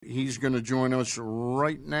he's going to join us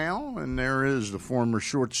right now. And there is the former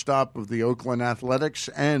shortstop of the Oakland Athletics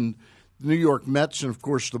and the New York Mets, and, of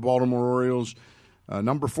course, the Baltimore Orioles.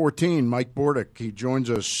 Number 14, Mike Bordick. He joins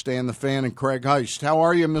us, Stan the Fan and Craig Heist. How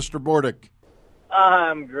are you, Mr. Bordick?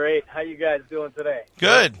 I'm great. How you guys doing today?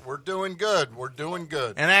 Good. We're doing good. We're doing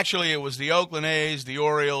good. And actually, it was the Oakland A's, the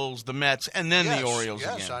Orioles, the Mets, and then the Orioles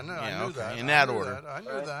yes, again. I knew that. In that order. I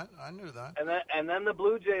knew that. And then the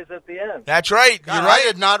Blue Jays at the end. That's right. God, You're right.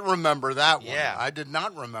 I did not remember that one. Yeah. I did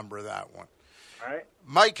not remember that one. All right.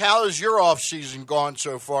 Mike, how has your off season gone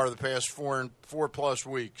so far the past 4+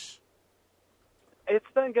 weeks? It's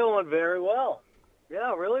been going very well.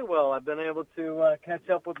 Yeah, really well. I've been able to catch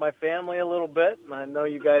up with my family a little bit. I know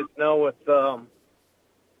you guys know with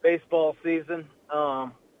baseball season,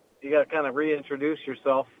 you got to kind of reintroduce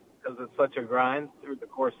yourself because it's such a grind through the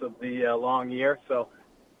course of the long year. So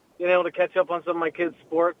being able to catch up on some of my kids'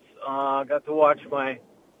 sports, got to watch my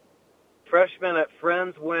freshman at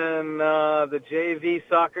Friends win the JV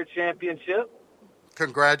soccer championship.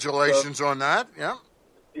 Congratulations on that. Yeah.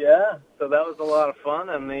 Yeah, so that was a lot of fun,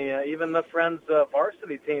 and even the Friends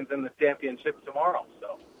varsity team's in the championship tomorrow.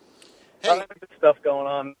 So, a lot of good stuff going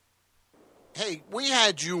on. Hey, we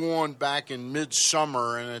had you on back in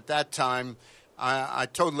midsummer, and at that time, I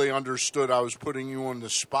totally understood I was putting you on the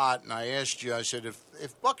spot, and I asked you, I said,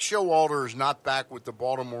 if Buck Showalter is not back with the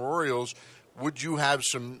Baltimore Orioles, would you have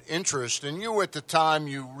some interest? And you, at the time,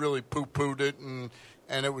 you really poo-pooed it,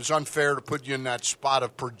 and it was unfair to put you in that spot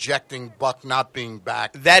of projecting Buck not being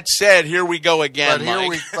back. That said, here we go again,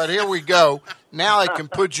 Mike. But here we go. Now I can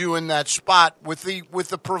put you in that spot with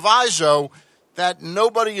the proviso that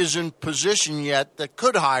nobody is in position yet that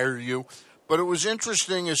could hire you. But it was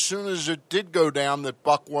interesting as soon as it did go down that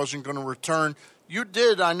Buck wasn't going to return. You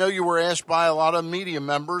did. I know you were asked by a lot of media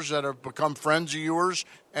members that have become friends of yours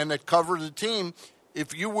and that cover the team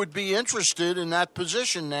if you would be interested in that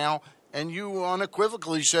position now. And you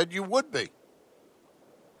unequivocally said you would be.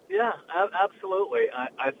 Yeah, absolutely.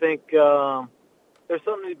 I think there's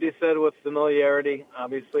something to be said with familiarity,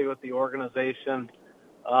 obviously, with the organization.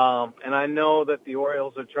 And I know that the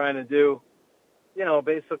Orioles are trying to do,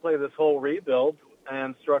 basically this whole rebuild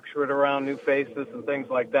and structure it around new faces and things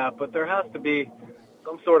like that. But there has to be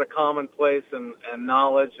some sort of commonplace and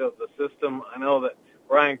knowledge of the system. I know that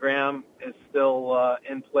Brian Graham is still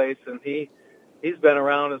in place, and he's been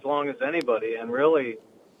around as long as anybody and really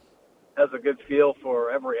has a good feel for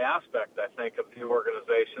every aspect, I think, of the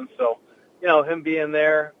organization. So, him being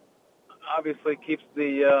there obviously keeps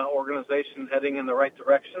the organization heading in the right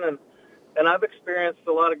direction. And I've experienced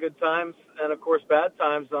a lot of good times and, of course, bad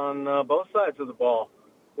times on both sides of the ball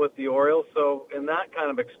with the Orioles. So in that kind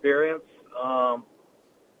of experience, I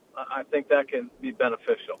think that can be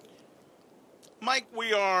beneficial. Mike,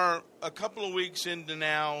 we are a couple of weeks into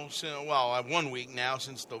now, 1 week now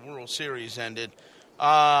since the World Series ended,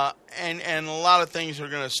 and a lot of things are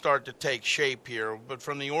going to start to take shape here. But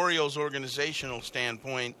from the Orioles organizational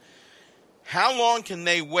standpoint, how long can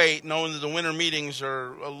they wait, knowing that the winter meetings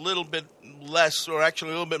are a little bit less, or actually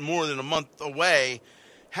a little bit more than a month away?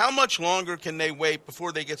 How much longer can they wait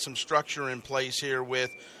before they get some structure in place here with,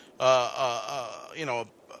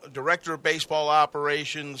 director of baseball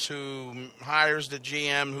operations who hires the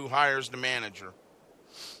GM, who hires the manager?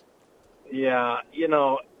 Yeah,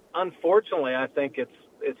 unfortunately, I think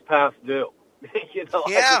it's past due.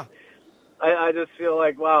 Yeah. I just feel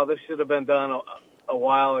like, wow, this should have been done a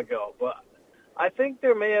while ago. But I think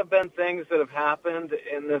there may have been things that have happened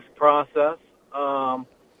in this process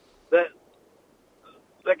that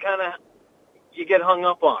kind of you get hung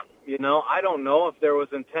up on. I don't know if there was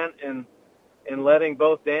intent in letting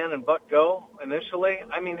both Dan and Buck go initially.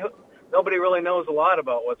 I mean, nobody really knows a lot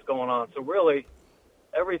about what's going on. So really,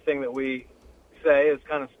 everything that we say is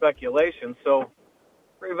kind of speculation. So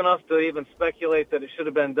for even us to even speculate that it should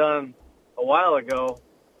have been done a while ago,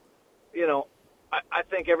 I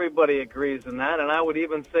think everybody agrees in that. And I would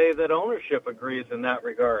even say that ownership agrees in that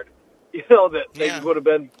regard. That they would have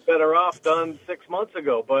been better off done 6 months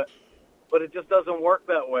ago. But it just doesn't work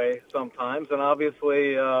that way sometimes. And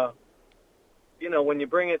obviously, when you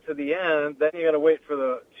bring it to the end, then you got to wait for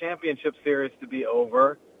the championship series to be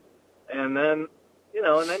over, and then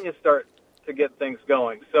you start to get things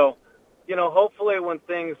going. So, hopefully when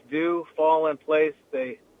things do fall in place,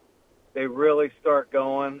 they really start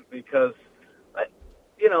going because,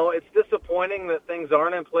 it's disappointing that things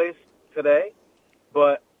aren't in place today,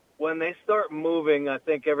 but when they start moving, I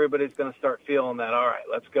think everybody's going to start feeling that, all right,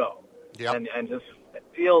 let's go. Yep. And just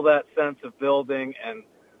feel that sense of building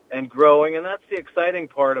and growing. And that's the exciting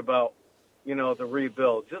part about the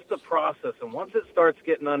rebuild, just the process. And once it starts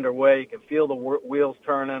getting underway, you can feel the wheels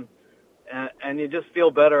turning, and you just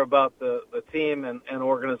feel better about the team and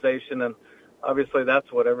organization. And obviously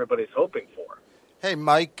that's what everybody's hoping for. Hey,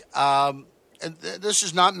 Mike, this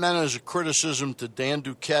is not meant as a criticism to Dan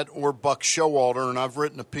Duquette or Buck Showalter, and I've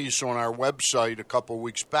written a piece on our website a couple of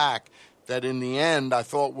weeks back that in the end I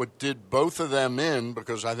thought what did both of them in,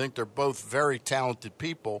 because I think they're both very talented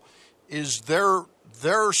people, is their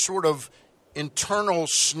sort of internal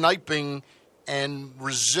sniping and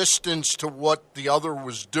resistance to what the other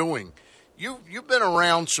was doing. You've been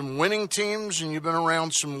around some winning teams and you've been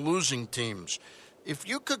around some losing teams. If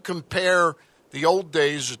you could compare the old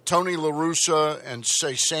days of Tony La Russa and,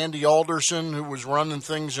 say, Sandy Alderson, who was running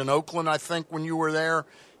things in Oakland, I think, when you were there,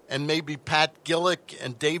 and maybe Pat Gillick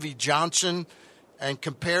and Davey Johnson, and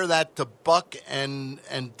compare that to Buck and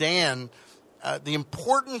Dan, the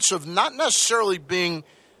importance of not necessarily being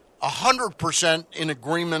 100% in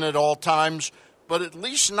agreement at all times, but at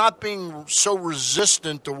least not being so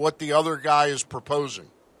resistant to what the other guy is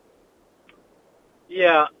proposing.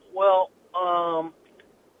 Yeah, well,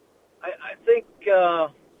 I think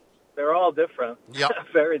they're all different. Yep.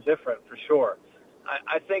 Very different, for sure.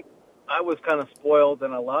 I think I was kind of spoiled,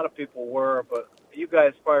 and a lot of people were, but you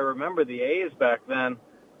guys probably remember the A's back then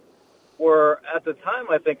were, at the time,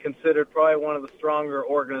 I think, considered probably one of the stronger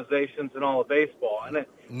organizations in all of baseball. And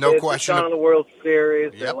no question. They won the World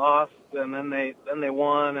Series, Yep. They lost, and then they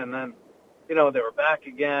won, and then they were back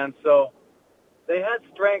again. So they had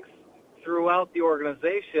strength throughout the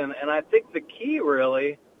organization, and I think the key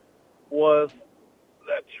really was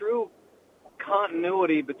that true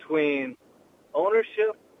continuity between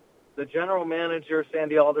ownership, the general manager,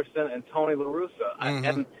 Sandy Alderson, and Tony La Russa. Mm-hmm.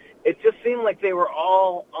 And it just seemed like they were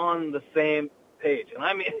all on the same page. And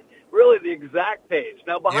I mean, really the exact page.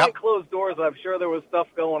 Now, behind closed doors, I'm sure there was stuff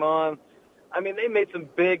going on. I mean, they made some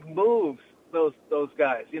big moves, those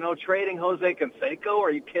guys. Trading Jose Canseco,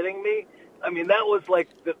 are you kidding me? I mean, that was like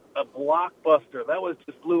a blockbuster. That was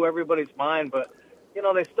just blew everybody's mind. But,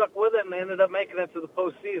 they stuck with it, and they ended up making it to the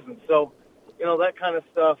postseason. So, that kind of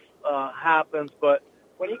stuff happens. But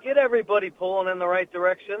when you get everybody pulling in the right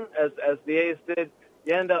direction, as the A's did,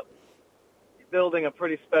 you end up building a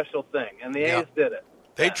pretty special thing, and the A's did it.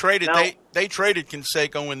 They traded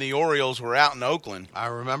Canseco when the Orioles were out in Oakland. I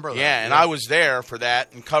remember that. Yeah, and I was there for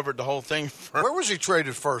that and covered the whole thing. Where was he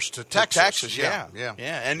traded first? To Texas. To Texas, yeah.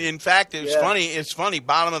 And in fact, it was funny. It's funny.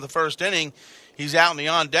 Bottom of the first inning, he's out in the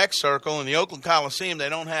on-deck circle in the Oakland Coliseum. They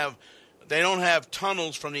don't have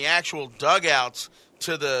tunnels from the actual dugouts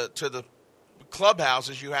to the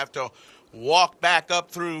clubhouses. You have to walk back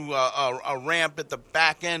up through a ramp at the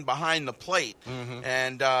back end behind the plate.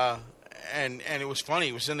 Mm-hmm. And it was funny.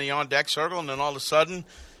 He was in the on-deck circle, and then all of a sudden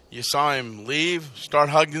you saw him leave, start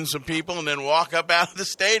hugging some people, and then walk up out of the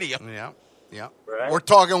stadium. Yeah. Right. We're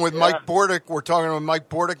talking with Mike Bordick. We're talking with Mike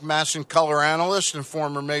Bordick, MASN color analyst and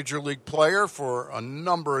former Major League player for a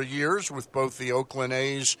number of years with both the Oakland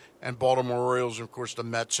A's and Baltimore Orioles, and, of course, the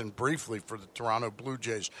Mets, and briefly for the Toronto Blue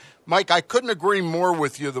Jays. Mike, I couldn't agree more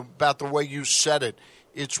with you about the way you said it.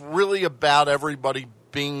 It's really about everybody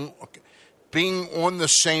being on the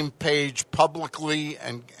same page publicly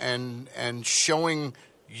and showing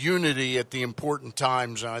unity at the important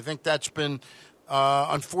times. And I think that's been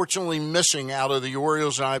unfortunately missing out of the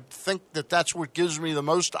Orioles, and I think that's what gives me the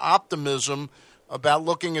most optimism about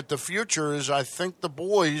looking at the future. Is I think the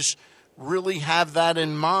boys really have that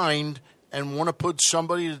in mind and want to put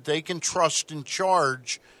somebody that they can trust in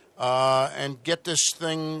charge and get this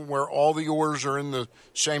thing where all the oars are in the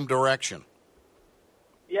same direction.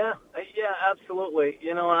 Yeah, absolutely.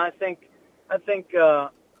 And I think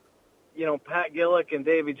Pat Gillick and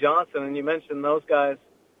Davey Johnson, and you mentioned those guys.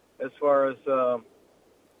 As far as,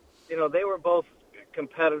 they were both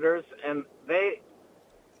competitors, and they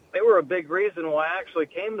were a big reason why I actually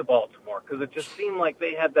came to Baltimore, because it just seemed like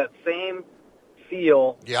they had that same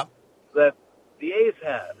feel that the A's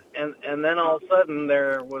had. And then all of a sudden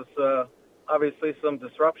there was obviously some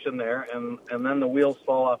disruption there, and then the wheels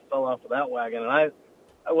fell off of that wagon. And I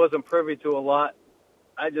wasn't privy to a lot.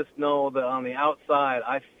 I just know that on the outside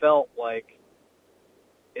I felt like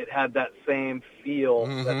it had that same feel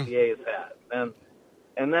that the A's had.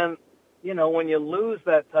 And then, when you lose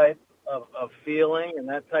that type of feeling and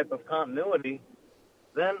that type of continuity,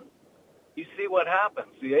 then you see what happens.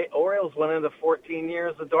 The Orioles went into 14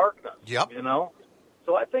 years of darkness,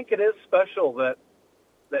 So I think it is special that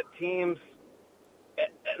teams,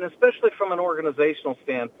 and especially from an organizational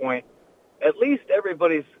standpoint, at least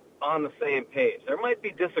everybody's on the same page. There might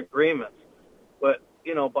be disagreements, but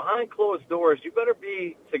behind closed doors, you better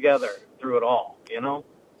be together through it all,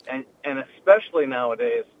 and especially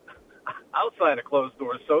nowadays, outside of closed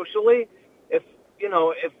doors, socially, if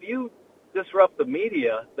you disrupt the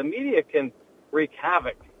media can wreak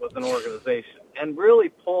havoc with an organization and really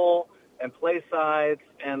pull and play sides,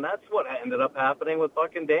 and that's what ended up happening with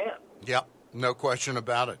Buck and Dan. Yeah, no question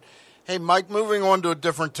about it. Hey, Mike, moving on to a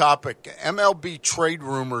different topic. MLB Trade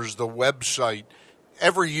Rumors, the website,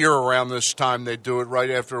 every year around this time they do it right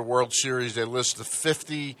after the World Series. They list the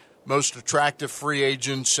 50 most attractive free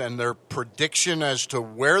agents and their prediction as to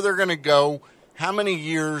where they're going to go, how many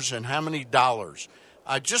years, and how many dollars.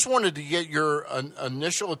 I just wanted to get your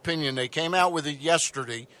initial opinion. They came out with it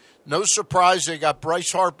yesterday. No surprise, they got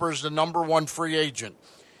Bryce Harper as the number one free agent.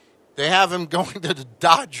 They have him going to the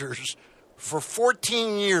Dodgers for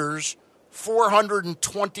 14 years,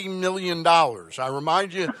 $420 million. I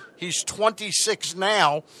remind you, he's 26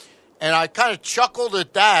 now, and I kind of chuckled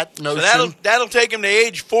at that notion. So that'll take him to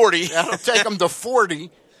age 40. That'll take him to 40.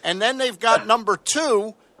 And then they've got number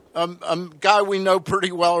two, a guy we know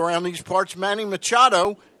pretty well around these parts, Manny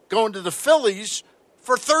Machado, going to the Phillies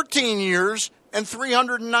for 13 years and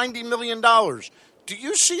 $390 million. Do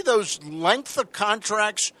you see those length of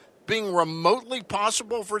contracts being remotely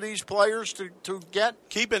possible for these players to get?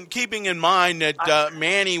 Keeping in mind that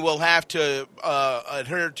Manny will have to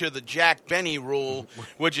adhere to the Jack Benny rule,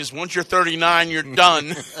 which is once you're 39, you're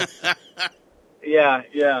done. Yeah.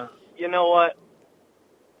 You know what?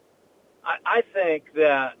 I think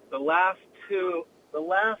that the last two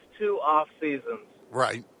off seasons,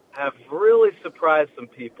 right, have really surprised some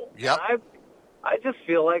people. Yep. And I just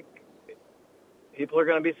feel like people are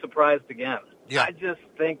going to be surprised again. Yeah. I just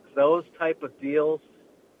think those type of deals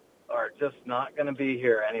are just not going to be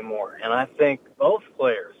here anymore. And I think both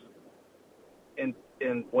players,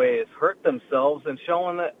 in ways, hurt themselves and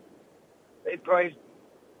showing that they probably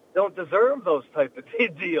don't deserve those type of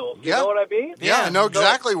deals. You know what I mean? Yeah, I know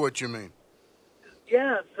exactly what you mean.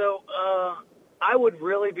 Yeah, so I would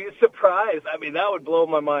really be surprised. I mean, that would blow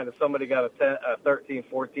my mind if somebody got a 13,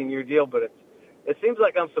 14-year deal, but it seems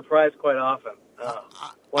like I'm surprised quite often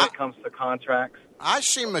when it comes to contracts. I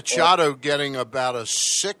see Machado getting about a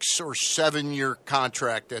 6 or 7 year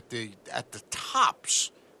contract at the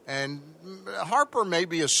tops, and Harper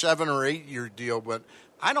maybe a 7 or 8 year deal. But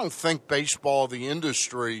I don't think baseball, the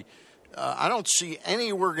industry, I don't see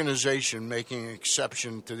any organization making an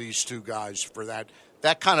exception to these two guys for that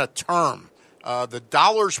kind of term. The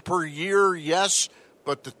dollars per year, yes,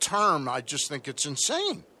 but the term, I just think it's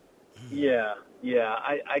insane. Yeah,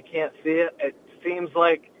 I can't see it. It seems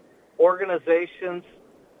like organizations,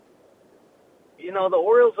 the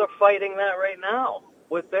Orioles are fighting that right now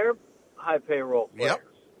with their high payroll players.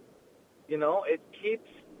 Yep.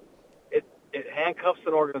 It handcuffs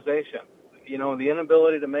an organization. The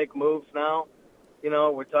inability to make moves now.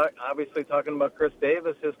 We're obviously talking about Chris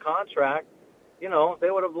Davis, his contract. They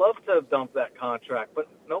would have loved to have dumped that contract, but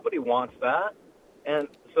nobody wants that. And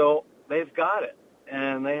so they've got it,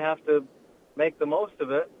 and they have to make the most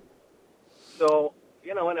of it. So,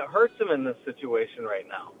 and it hurts them in this situation right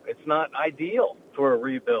now. It's not ideal for a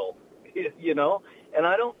rebuild, and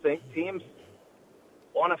I don't think teams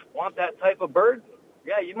want that type of burden.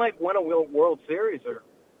 Yeah, you might win a World Series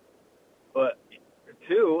but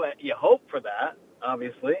two, you hope for that,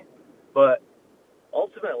 obviously, but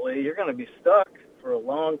ultimately you're going to be stuck for a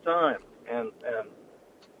long time, and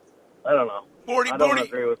I don't know. I don't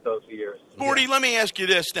agree with those years. Bordy, let me ask you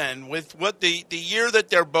this then. With what the year that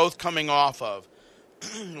they're both coming off of,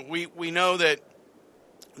 we know that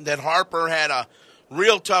Harper had a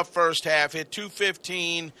real tough first half, hit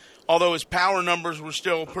 .215, although his power numbers were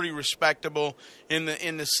still pretty respectable. In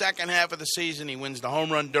the second half of the season, he wins the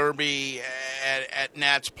home run derby at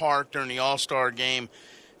Nats Park during the All-Star game.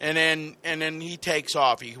 And then he takes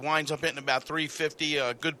off. He winds up hitting about .350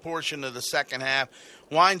 a good portion of the second half.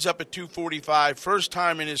 Winds up at .245. First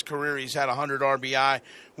time in his career he's had 100 RBI.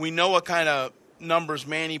 We know what kind of numbers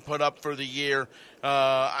Manny put up for the year.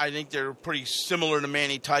 I think they're pretty similar to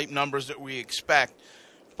Manny-type numbers that we expect.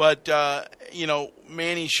 But,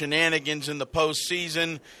 Manny's shenanigans in the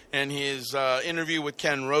postseason and his interview with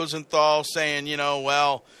Ken Rosenthal saying,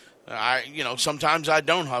 sometimes I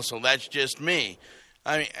don't hustle. That's just me.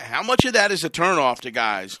 I mean, how much of that is a turnoff to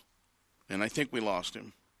guys? And I think we lost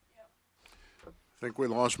him. I think we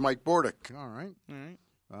lost Mike Bordick. All right.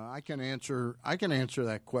 I can answer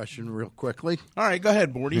that question real quickly. All right, go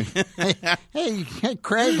ahead, Bordy. hey,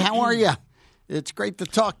 Craig, how are you? It's great to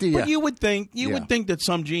talk to you. But you would think that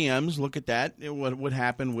some GMs look at that, what would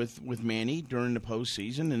happen with Manny during the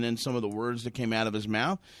postseason, and then some of the words that came out of his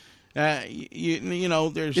mouth. It's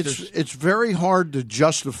very hard to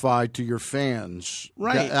justify to your fans.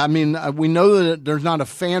 Right. I mean, we know that there's not a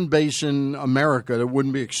fan base in America that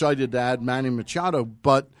wouldn't be excited to add Manny Machado,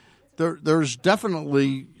 but there's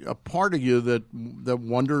definitely a part of you that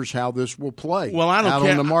wonders how this will play. Well, I don't out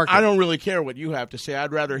care. on the market. I don't really care what you have to say.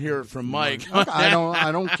 I'd rather hear it from Mike. I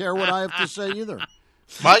don't care what I have to say either.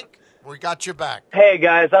 Mike, we got you back. Hey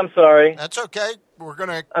guys, I'm sorry. That's okay.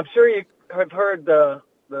 I'm sure you have heard the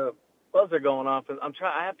buzzer going off.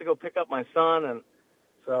 I have to go pick up my son, and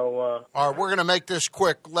so. All right, we're gonna make this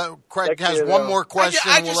quick. Craig Next has year, one more question.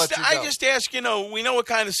 We'll let you go. I just ask. We know what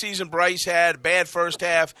kind of season Bryce had. Bad first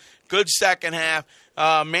half, good second half.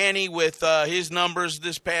 Manny with his numbers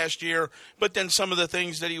this past year, but then some of the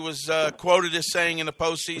things that he was quoted as saying in the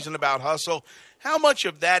postseason about hustle. How much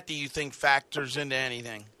of that do you think factors into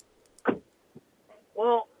anything?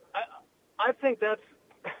 Well, I think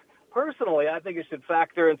personally, I think it should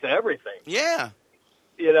factor into everything. Yeah.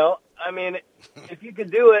 I mean, if you could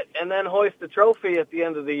do it and then hoist the trophy at the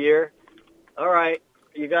end of the year, all right,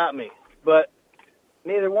 you got me. But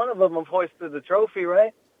neither one of them have hoisted the trophy,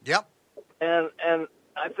 right? Yep. And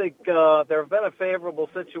I think there have been a favorable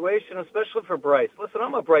situation, especially for Bryce. Listen,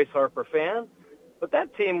 I'm a Bryce Harper fan, but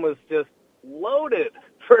that team was just loaded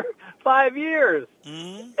for 5 years.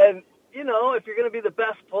 Mm-hmm. And, if you're going to be the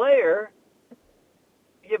best player,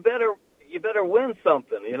 you better win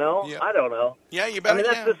something, Yeah. I don't know. Yeah, you better.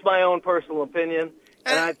 That's just my own personal opinion.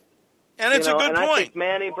 And it's a good point. I think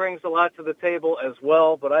Manny brings a lot to the table as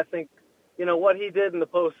well, but I think, what he did in the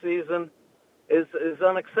postseason is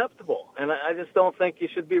unacceptable. And I just don't think you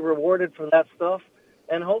should be rewarded for that stuff.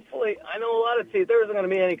 And hopefully, I know a lot of teams, there isn't going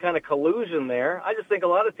to be any kind of collusion there. I just think a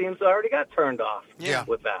lot of teams already got turned off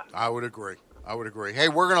with that. I would agree. Hey,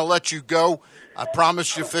 we're going to let you go. I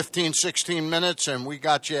promised you 15, 16 minutes, and we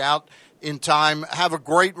got you out in time. Have a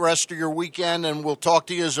great rest of your weekend, and we'll talk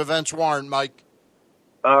to you as events warrant, Mike.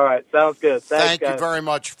 All right. Sounds good. Thank you very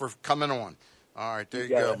much for coming on. All right, there you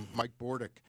go. Mike Bordick.